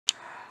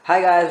Hi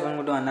guys,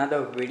 welcome to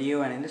another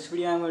video, and in this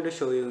video I'm going to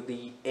show you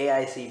the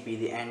AICP,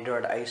 the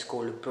Android Ice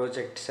Cold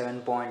Project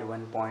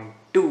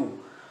 7.1.2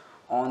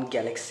 on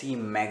Galaxy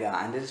Mega,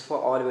 and this is for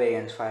all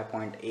variants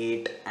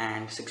 5.8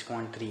 and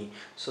 6.3.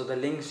 So the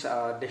links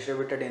are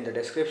distributed in the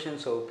description,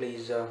 so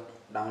please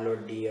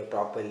download the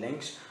proper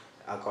links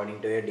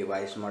according to your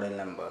device model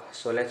number.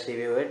 So let's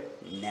review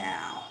it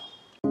now.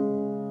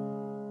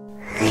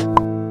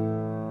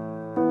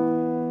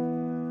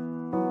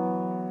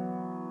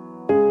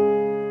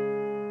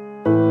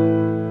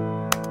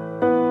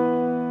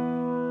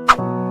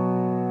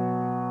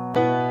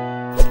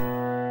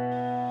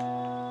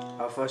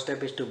 Our first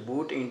step is to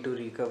boot into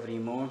recovery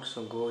mode,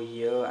 so go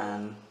here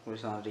and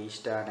press on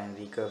restart and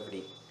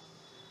recovery.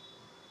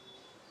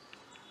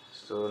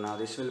 So now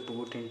this will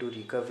boot into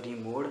recovery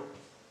mode,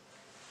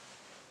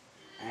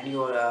 and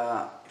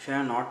if I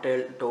have not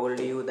told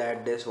you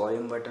that this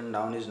volume button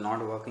down is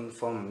not working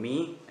for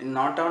me,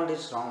 not on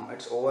this ROM,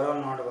 it's overall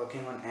not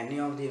working on any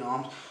of the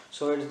ROMs,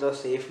 so it's the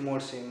safe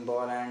mode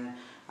symbol and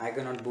I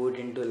cannot boot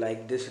into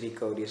like this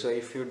recovery. So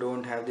if you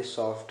don't have the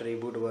soft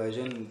reboot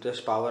version,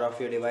 just power off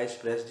your device,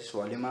 press this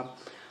volume up,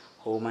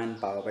 home and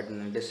power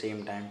button at the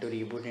same time to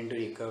reboot into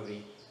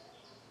recovery.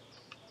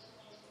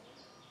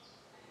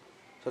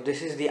 So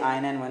this is the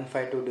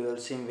i9-152 dual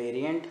SIM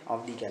variant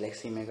of the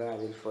Galaxy Mega. I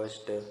will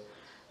first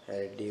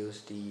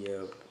reduce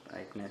the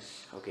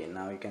brightness. Okay,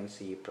 now you can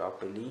see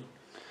properly.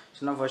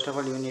 So now first of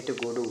all you need to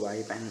go to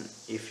wipe, and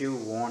if you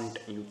want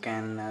you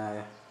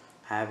can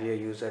have your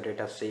user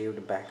data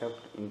saved backup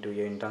into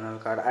your internal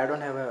card. I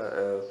don't have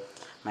a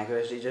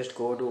micro SD. Just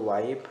go to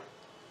wipe,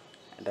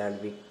 that will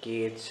be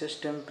key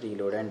system,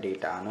 preload and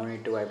data. No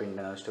need to wipe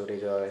internal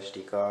storage or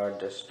SD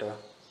card, just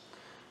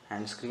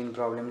and screen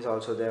problem is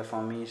also there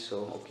for me,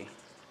 so okay,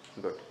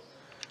 good,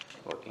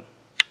 working.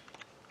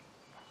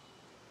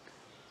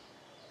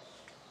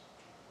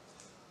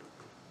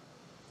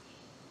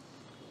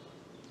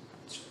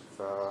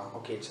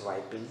 Okay, it's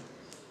wiping.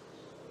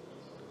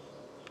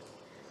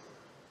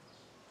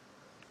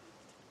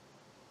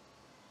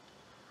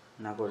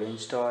 Now go to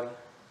install,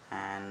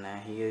 and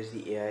here is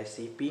the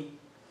AICP.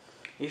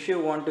 If you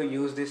want to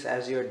use this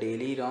as your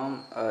daily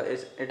ROM,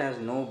 it has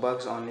no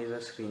bugs, only the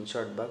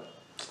screenshot bug.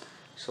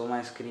 So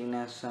my screen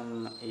has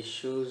some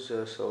issues,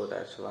 so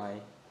that's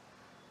why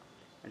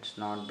it's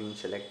not been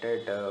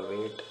selected.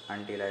 Wait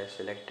until I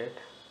select it.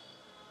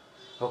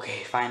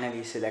 Okay,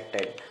 finally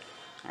selected,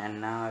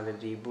 and now I will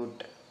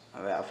reboot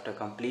after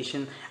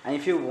completion. And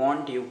if you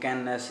want you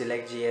can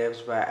select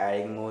GFs by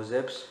adding more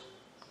zips.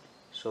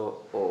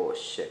 So oh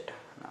shit,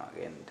 now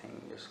again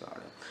thing just got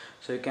it.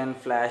 So you can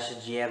flash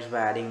GFs by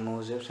adding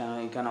more zips,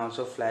 and you can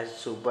also flash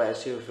Super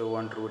SU if you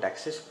want root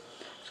access.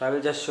 So I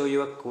will just show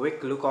you a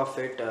quick look of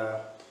it.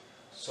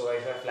 So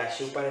if I flash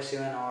Super SU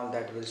and all,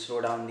 that will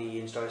slow down the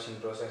installation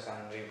process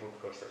and reboot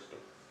process too.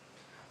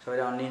 So I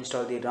will only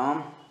install the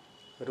ROM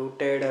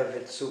rooted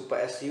with Super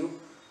SU,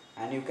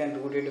 and you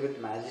can root it with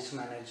Magic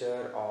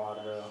Manager or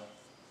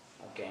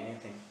okay,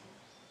 anything.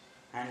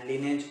 And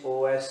Lineage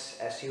OS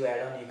SU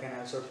add-on you can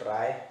also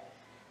try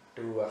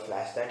to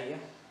flash that here.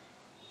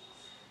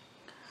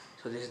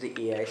 So this is the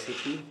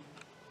AICP. You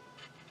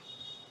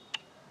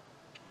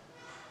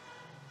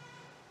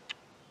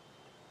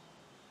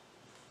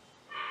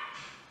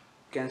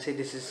can see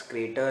this is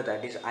creator,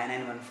 that is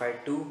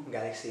i9-152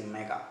 Galaxy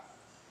Mega.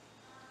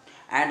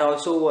 And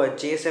also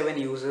J7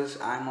 users,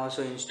 I'm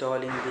also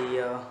installing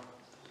the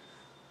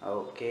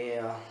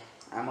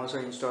I'm also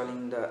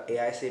installing the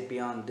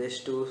AICP on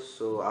this too.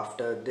 So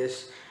after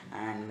this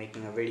and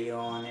making a video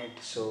on it,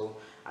 so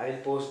I will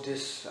post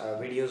this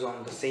videos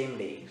on the same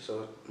day.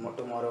 So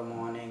tomorrow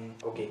morning,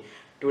 okay,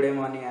 today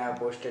morning I have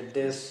posted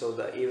this, so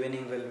the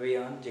evening will be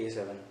on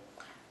J7.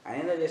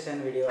 And in the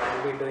J7 video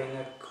I will be doing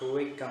a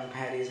quick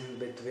comparison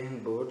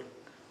between both,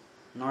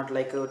 not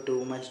like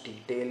too much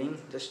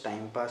detailing, just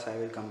time pass. I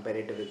will compare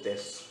it with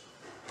this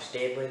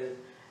stable,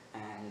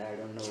 and I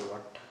don't know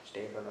what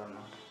stable or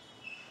not.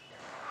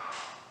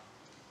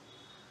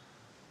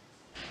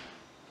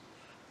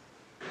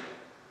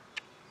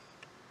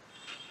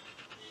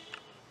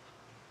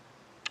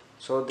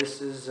 So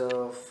this is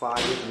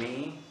 5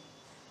 May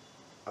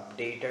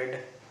updated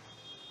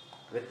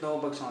with no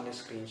bugs, only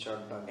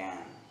screenshot bug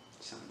and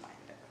some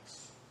minor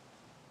bugs.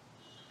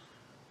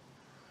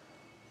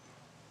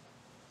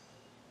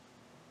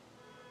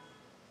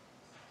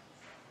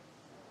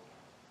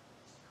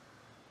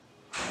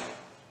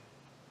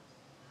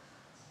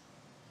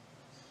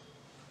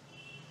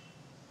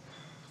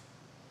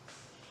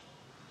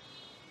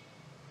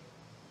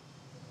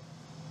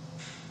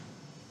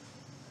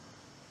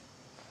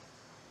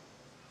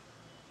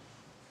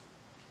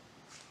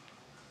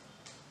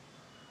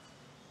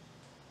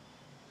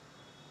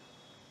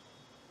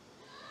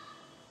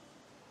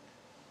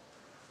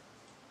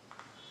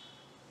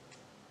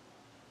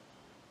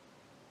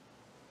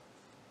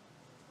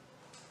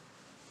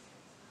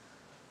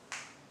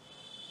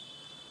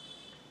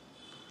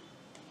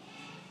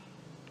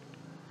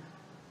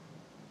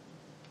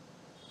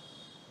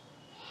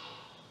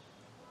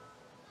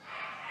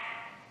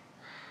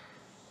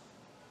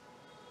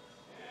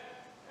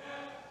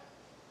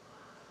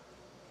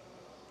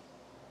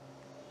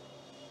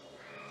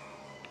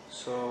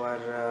 So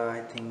our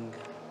I think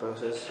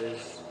process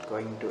is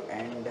going to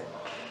end.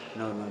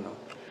 No.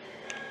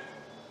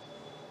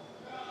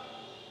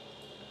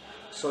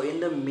 So in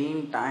the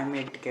meantime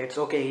it gets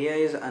okay. Here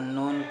is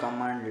unknown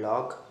command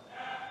log,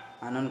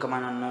 unknown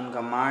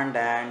command,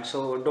 and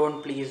so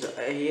don't please.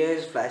 Here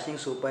is flashing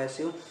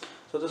superSU.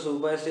 So the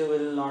superSU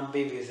will not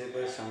be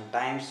visible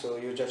sometimes. So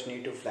you just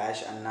need to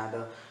flash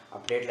another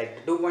update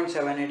like the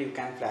 2.78 you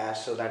can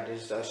flash. So that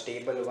is a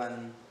stable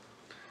one.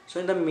 So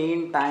in the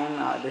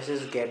meantime, this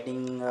is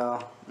getting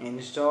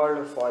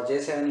installed for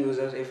J7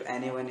 users. If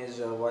anyone is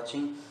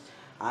watching,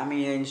 I'm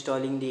here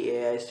installing the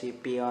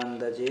AICP on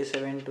the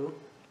J7 too.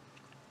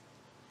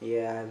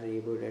 Yeah, I've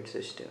rebooted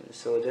system.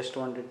 So just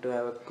wanted to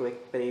have a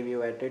quick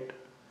preview at it.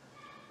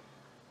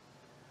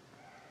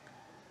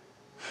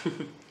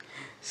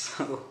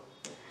 So,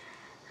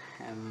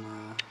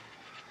 um,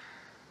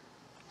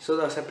 so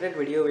the separate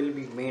video will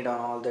be made on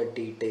all the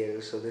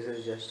details. So this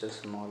is just a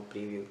small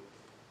preview.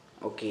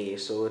 Okay,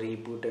 so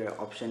reboot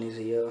option is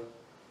here,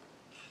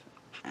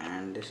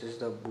 and this is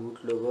the boot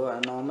logo.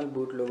 A normal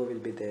boot logo will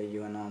be there.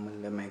 Your normal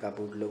mega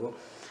boot logo.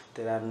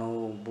 There are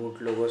no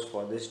boot logos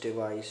for this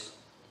device,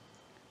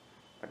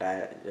 but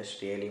I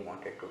just really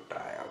wanted to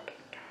try out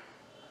it.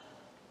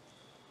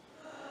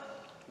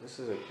 This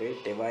is a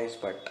great device,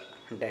 but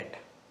dead.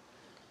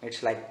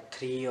 It's like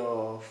 3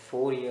 or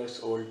 4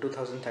 years old.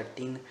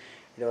 2013.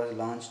 It was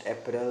launched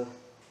April.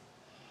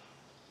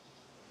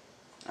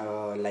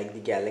 Like the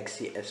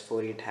Galaxy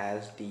S4, it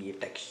has the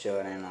texture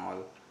and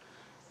all,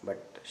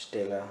 but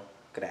still a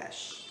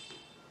crash.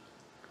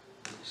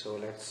 So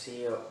let's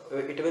see.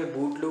 It will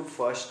boot loop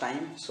first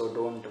time, so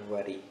don't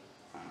worry.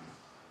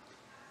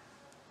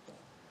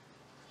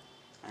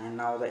 And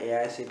now the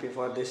AICP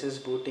for this is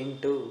booting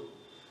too,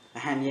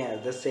 and yeah,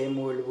 the same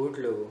old boot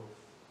logo.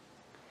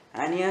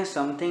 And yeah,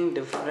 something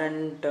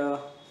different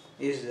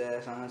is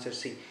there. Someone said,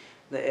 see,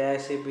 the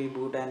AICP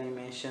boot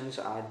animations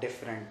are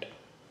different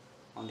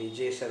on the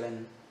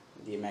J7,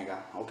 the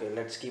Mega. Okay,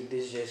 let's keep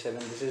this J7.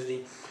 This is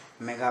the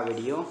Mega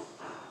video.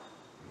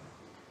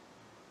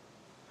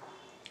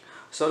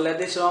 So let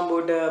this ROM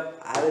boot up.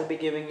 I will be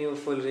giving you a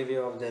full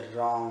review of the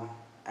ROM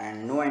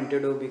and no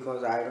Antutu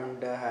because I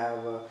don't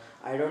have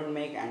I don't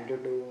make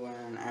Antutu,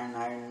 and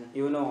I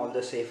all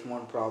the safe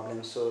mode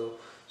problems. So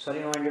sorry,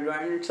 no Antutu,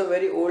 and it's a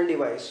very old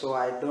device, so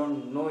I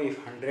don't know if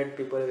 100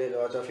 people will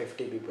watch or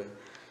 50 people.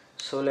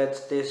 So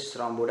let's this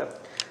ROM boot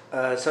up.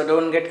 So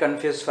don't get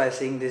confused by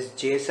seeing this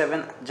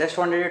J7. Just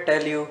wanted to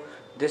tell you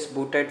this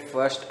booted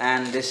first,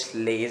 and this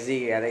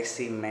lazy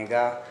Galaxy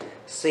Mega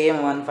same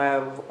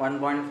 1.5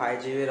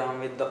 GB RAM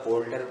with the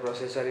older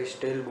processor is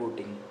still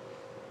booting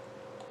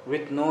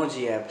with no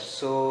GApps.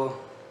 So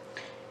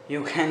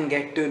you can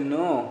get to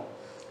know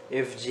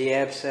if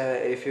GApps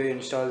if you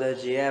install the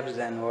GApps,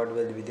 then what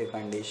will be the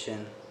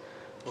condition.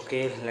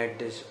 Okay, let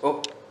this.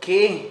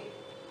 Okay,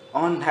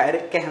 on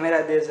direct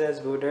camera this has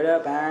booted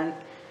up and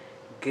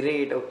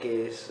great.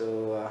 Okay,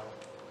 so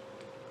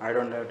I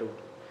don't have to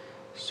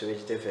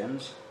switch the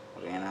films.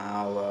 Okay,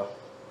 now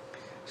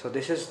so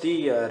this is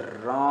the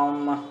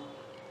ROM.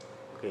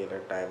 Okay,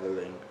 I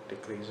will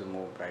decrease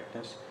more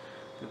brightness.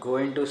 Go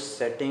into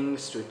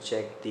settings to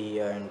check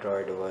the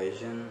Android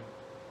version.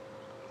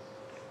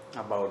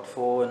 About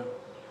phone,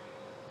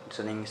 it's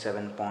running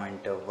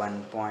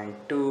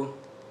 7.1.2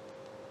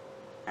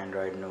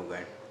 Android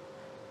Nougat.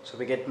 So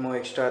we get more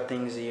extra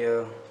things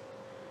here,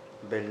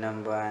 build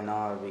number and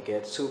all. We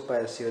get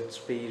superSU, it's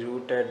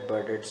pre-rooted,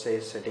 but it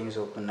says settings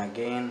open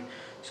again.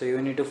 So you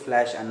need to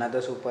flash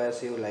another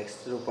superSU like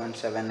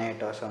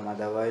 2.78 or some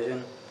other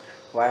version.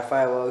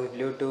 Wi-Fi works,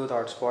 Bluetooth,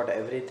 hotspot,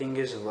 everything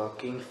is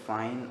working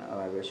fine.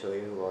 I will show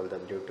you all the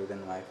Bluetooth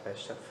and Wi-Fi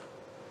stuff.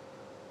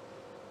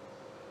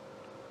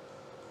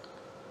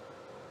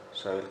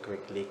 So I will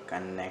quickly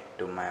connect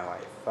to my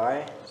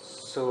Wi-Fi.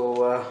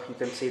 So you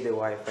can see the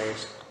Wi-Fi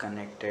is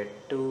connected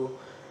to,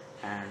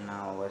 and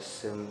now a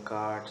SIM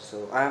card.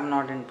 So I have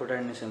not input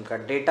any SIM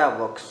card. Data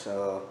works.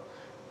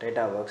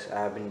 Data works.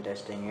 I have been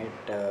testing it.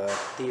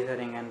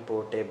 Tethering and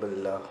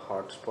portable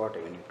hotspot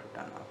you need to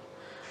turn off.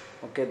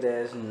 Okay,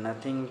 there's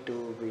nothing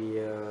to be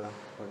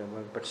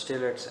whatever, but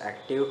still it's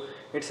active.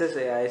 It says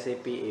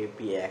AICP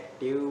AP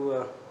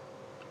active.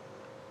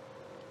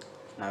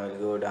 Now we'll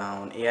go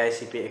down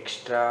AICP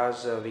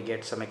extras. We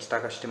get some extra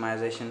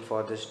customization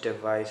for this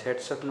device.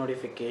 Heads up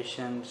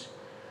notifications,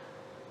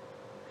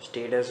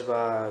 status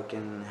bar, you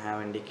can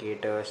have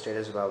indicators,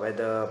 status bar,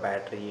 weather,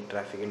 battery,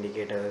 traffic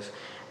indicators.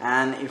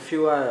 And if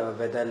you are a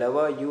weather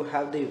lover, you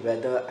have the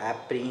weather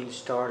app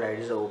pre-installed. That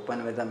is the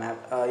open weather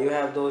map. You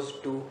have those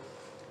two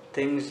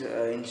things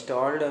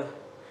installed.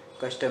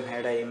 Custom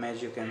header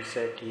image you can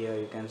set here.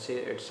 You can see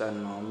it's a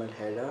normal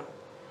header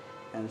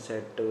and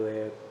set to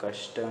a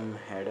custom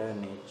header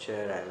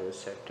nature. I will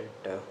set it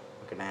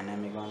okay,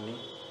 dynamic only.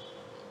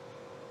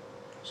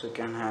 So you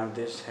can have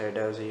this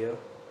headers here.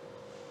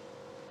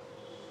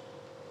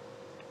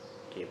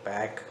 Okay,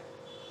 back,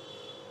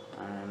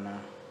 and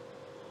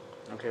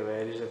okay,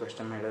 where is the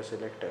custom header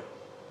selector?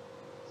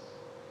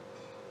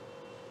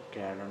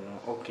 Okay, I don't know.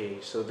 Okay,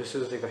 so this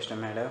is the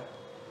custom header.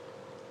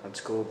 Let's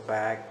go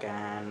back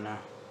and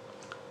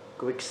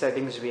quick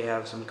settings. We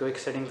have some quick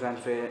settings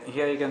config.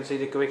 Here you can see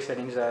the quick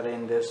settings are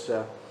in this,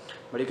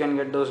 but you can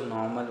get those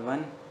normal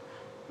one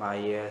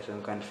by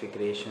some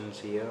configurations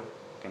here.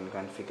 You can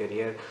configure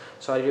here.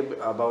 Sorry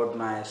about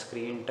my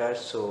screen touch,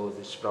 so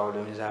this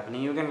problem is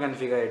happening. You can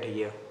configure it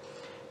here.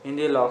 In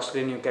the lock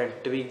screen, you can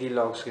tweak the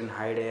lock screen,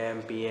 hide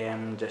AM,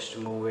 PM, just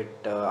move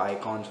it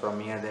icons from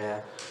here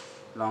there.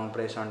 Long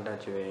press on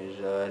touch ways.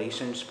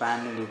 Recents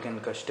panel, you can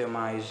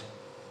customize.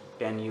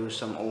 Can use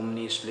some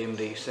Omni Slim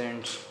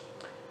recents.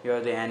 Here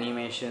are the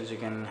animations. You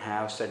can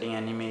have setting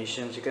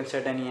animations. You can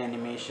set any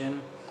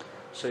animation.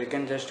 So you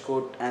can just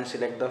go and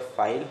select the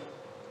file.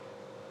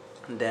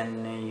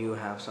 Then you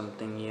have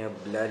something here,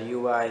 blur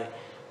UI,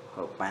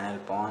 panel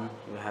pawn.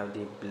 You have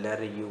the blur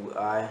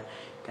UI. You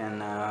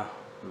can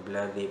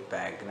blur the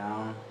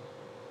background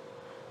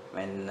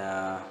when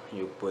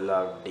you pull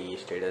out the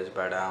status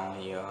bar down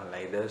here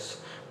like this,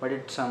 but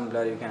it's some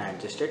blur, you can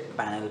adjust it.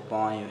 Panel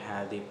pawn, you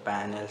have the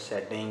panel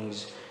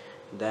settings.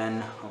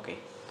 Then okay,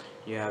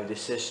 you have the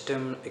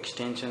system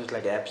extensions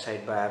like app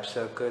sidebar, app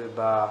circle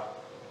bar.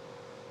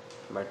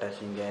 By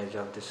touching the edge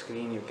of the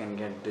screen you can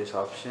get these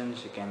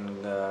options. You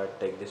can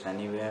take this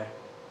anywhere.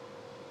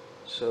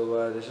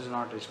 So this is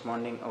not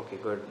responding. Okay,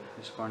 good.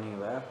 Responding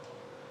where?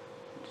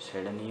 It's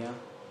hidden here.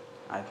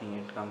 I think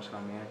it comes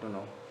from here to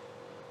know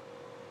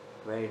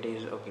where it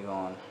is. Okay,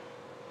 gone.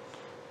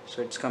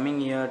 So it's coming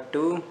here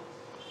too,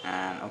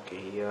 and okay,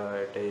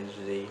 here it is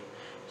the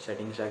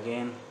settings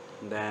again.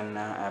 Then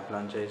app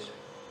launches,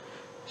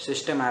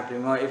 system app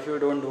remover. If you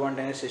don't want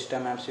any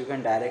system apps, you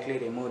can directly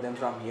remove them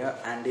from here,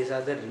 and these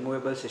are the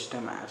removable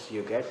system apps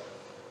you get.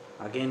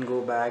 Again,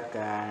 go back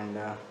and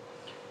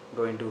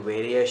go into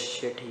various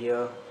shit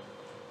here.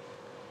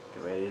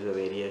 Where is the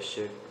various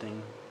shit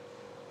thing?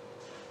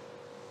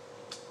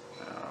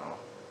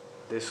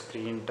 This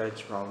screen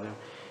touch problem.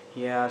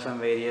 Here are some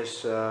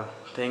various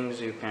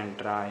things you can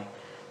try.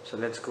 So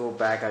let's go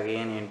back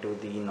again into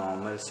the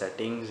normal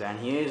settings, and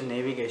here is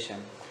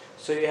navigation.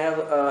 So you have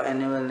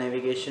enable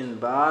navigation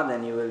bar,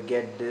 then you will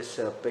get this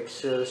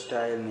pixel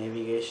style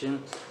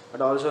navigation,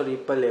 but also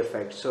ripple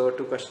effect. So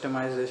to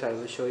customize this, I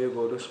will show you.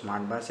 Go to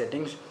smart bar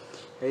settings.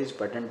 Here is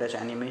button touch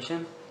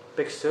animation,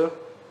 pixel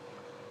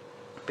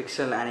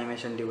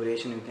animation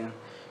duration. You can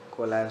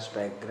collapse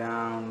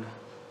background,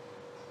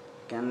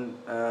 can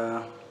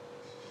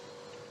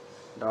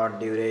dot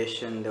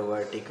duration, the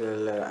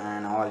vertical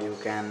and all you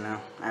can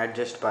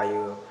adjust by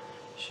your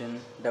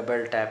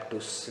double tap to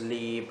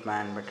sleep,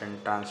 and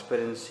button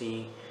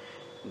transparency,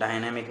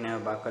 dynamic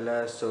navbar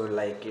color. So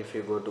like if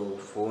you go to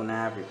phone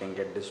app, you can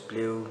get this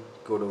blue.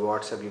 Go to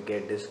WhatsApp, you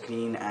get this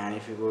green, and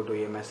if you go to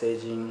your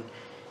messaging,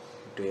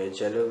 to your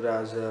Jello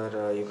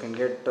browser, you can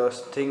get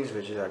those things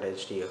which is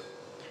attached here.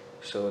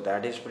 So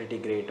that is pretty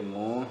great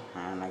move.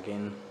 And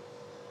again,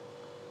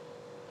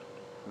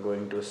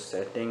 going to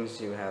settings,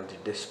 you have the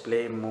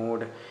display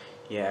mode.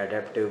 Yeah,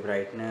 adaptive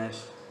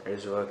brightness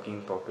is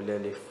working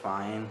popularly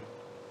fine.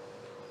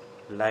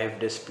 Live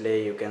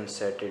display, you can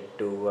set it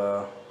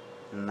to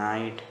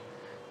night,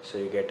 so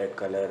you get a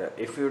color.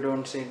 If you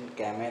don't see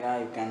camera,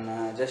 you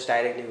can just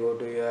directly go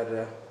to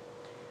your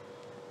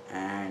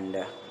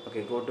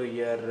okay, go to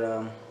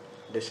your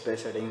display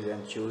settings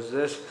and choose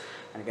this,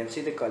 and you can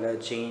see the color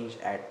change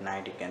at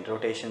night. You can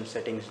rotation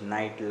settings,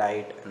 night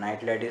light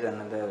is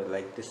another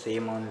like the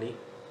same only,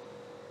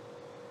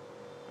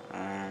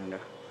 and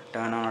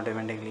turn on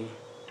automatically.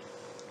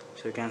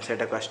 So you can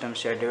set a custom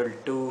schedule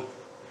too.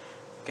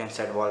 You can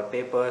set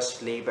wallpaper,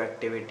 sleep,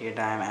 activity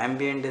time,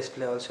 ambient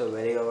display, also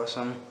very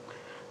awesome.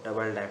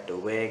 Double tap to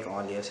wake,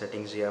 all your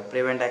settings here.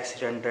 Prevent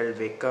accidental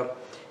wake up.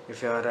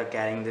 If you are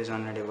carrying this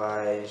on a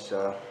device,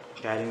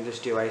 carrying this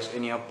device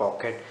in your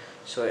pocket,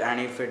 so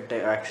and if it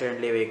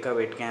accidentally wake up,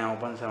 it can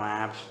open some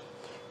apps.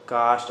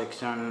 Cast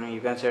external,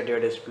 you can set your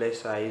display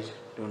size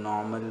to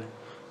normal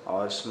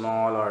or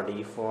small or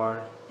default.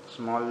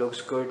 Small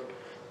looks good,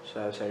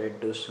 so I've set it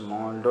to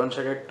small. Don't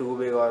set it too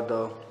big or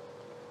the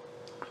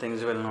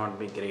things will not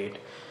be great.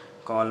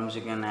 Columns,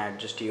 you can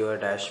adjust your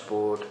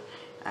dashboard.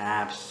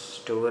 Apps,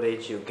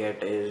 storage, you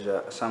get is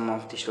some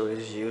of the storage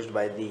is used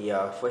by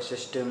the first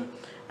system,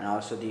 and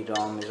also the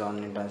ROM is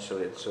on internal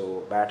storage.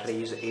 So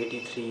battery is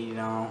 83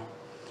 now.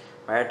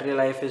 Battery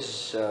life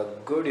is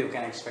good. You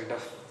can expect a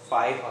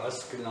 5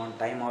 hours screen on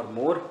time or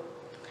more.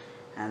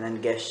 And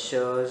then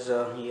gestures,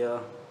 here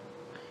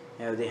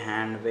you have the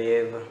hand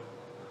wave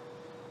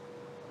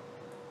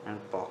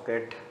and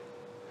pocket.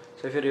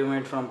 So if you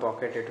remove it from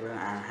pocket, it will,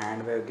 and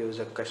hand wave gives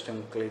a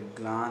custom quick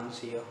glance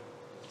here.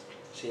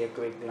 See a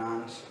quick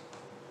glance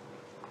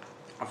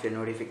of your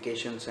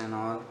notifications and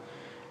all,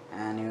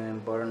 and your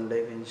important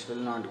events will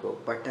not go.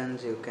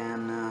 Buttons, you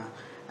can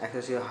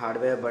access your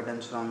hardware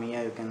buttons from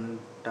here. You can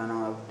turn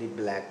off the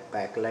black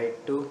backlight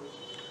too.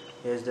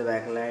 Here's the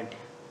backlight.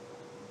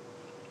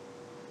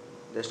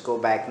 Just go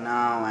back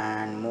now,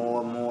 and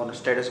more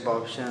status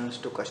bar options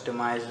to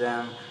customize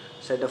them.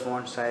 Set the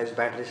font size,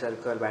 battery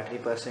circle, battery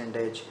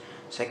percentage.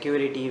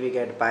 Security, we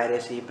get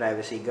piracy,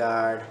 privacy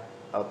guard,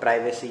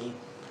 privacy.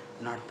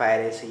 not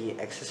piracy,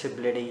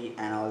 accessibility,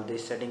 and all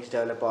these settings.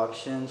 Develop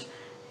options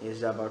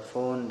is about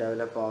phone.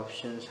 Develop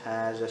options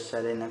has a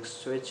Linux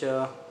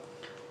switcher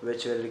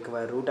which will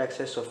require root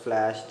access, so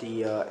flash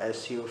the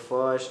SU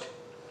first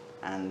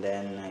and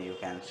then you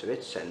can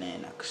switch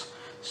Linux.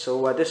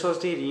 So this was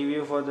the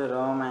review for the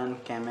ROM,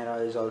 and camera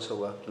is also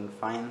working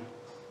fine,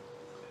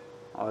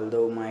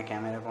 although my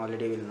camera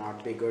quality will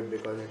not be good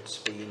because it's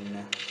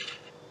been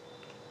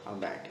a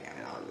bad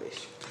camera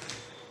always.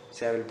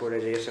 So I will put a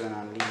J7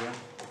 only here.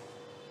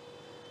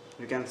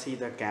 You can see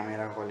the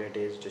camera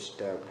quality is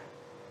disturbed.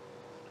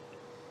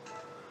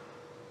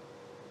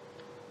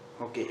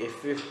 Okay,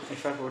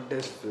 if I put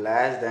this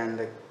flash, then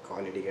the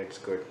quality gets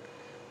good.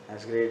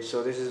 That's great.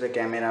 So this is the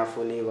camera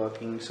fully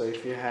working. So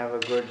if you have a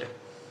good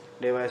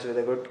device with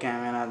a good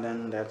camera,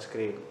 then that's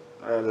great.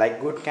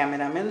 Like good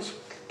camera means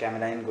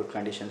camera in good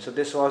condition. So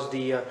this was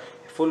the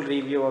full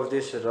review of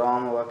this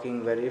ROM,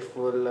 working very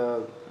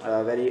full,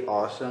 very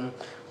awesome.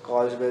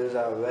 Calls bills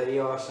are very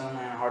awesome,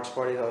 and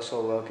hotspot is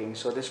also working.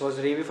 So this was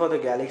review for the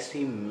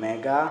Galaxy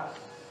Mega,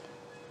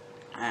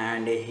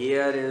 and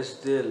here is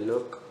the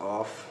look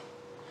of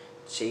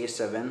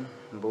J7,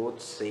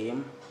 both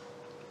same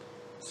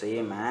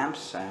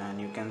apps,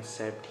 and you can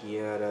set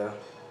here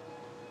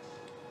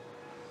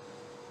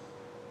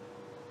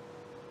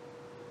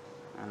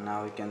and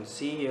now you can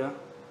see here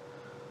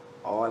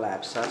all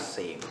apps are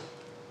same.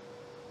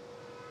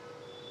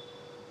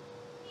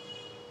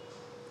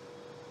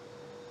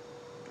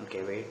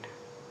 Okay, wait,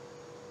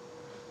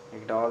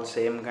 it all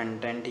same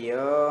content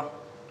here.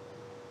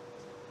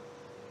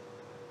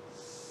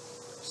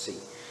 See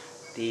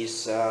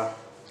these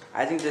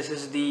I think this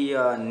is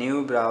the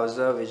new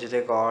browser which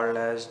they called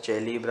as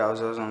Jelly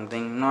browser or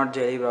something. Not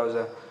Jelly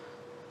browser,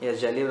 yes,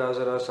 Jelly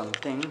browser or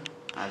something,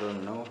 I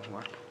don't know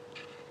what.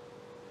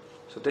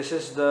 So this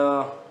is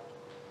the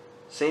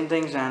same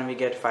things, and we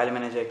get file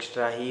manager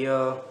extra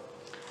here,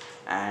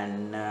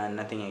 and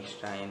nothing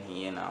extra in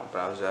here now.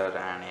 Browser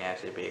and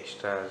AICP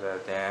extras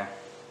are there.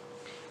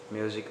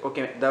 Music,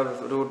 okay, the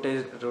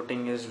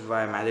routing is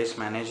by Magic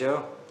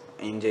Manager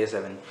in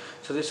J7.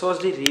 So this was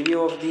the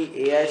review of the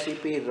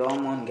AICP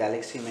ROM on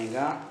Galaxy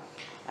Mega,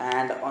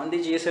 and on the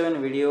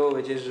J7 video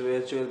which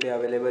will be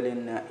available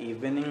in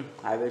evening,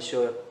 I will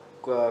show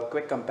a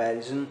quick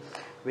comparison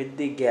with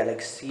the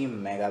Galaxy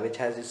Mega, which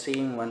has the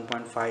same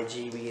 1.5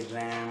 GB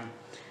RAM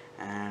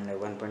and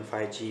 1.5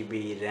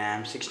 GB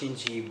RAM, 16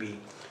 GB.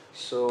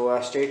 So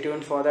stay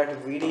tuned for that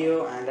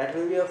video, and that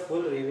will be a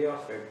full review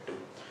of it too.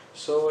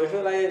 So if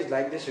you guys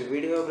like this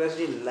video, press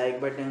the like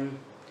button,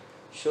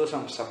 show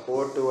some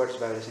support towards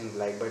by pressing the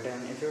like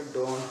button. If you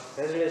don't,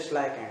 press the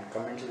dislike, and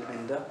comments will be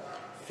in the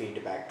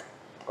feedback,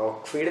 or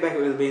feedback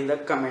will be in the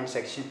comment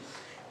section.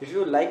 If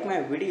you like my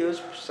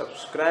videos,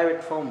 subscribe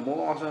it for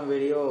more awesome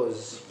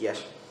videos.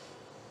 Yes,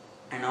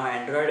 and now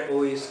Android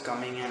O is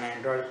coming, and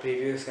Android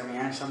preview is coming,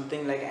 and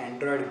something like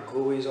Android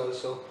Go is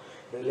also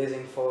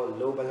releasing for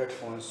low budget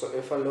phones. So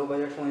if a low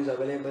budget phone is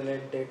available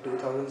at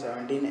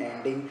 2017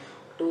 ending,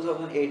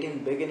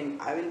 2018 beginning,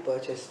 I will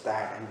purchase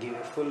that and give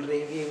a full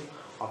review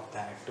of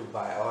that to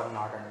buy or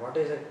not, and what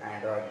is it,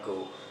 Android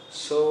Go.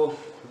 So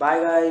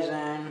bye guys,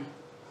 and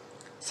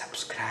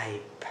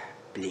subscribe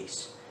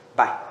please.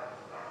 Bye.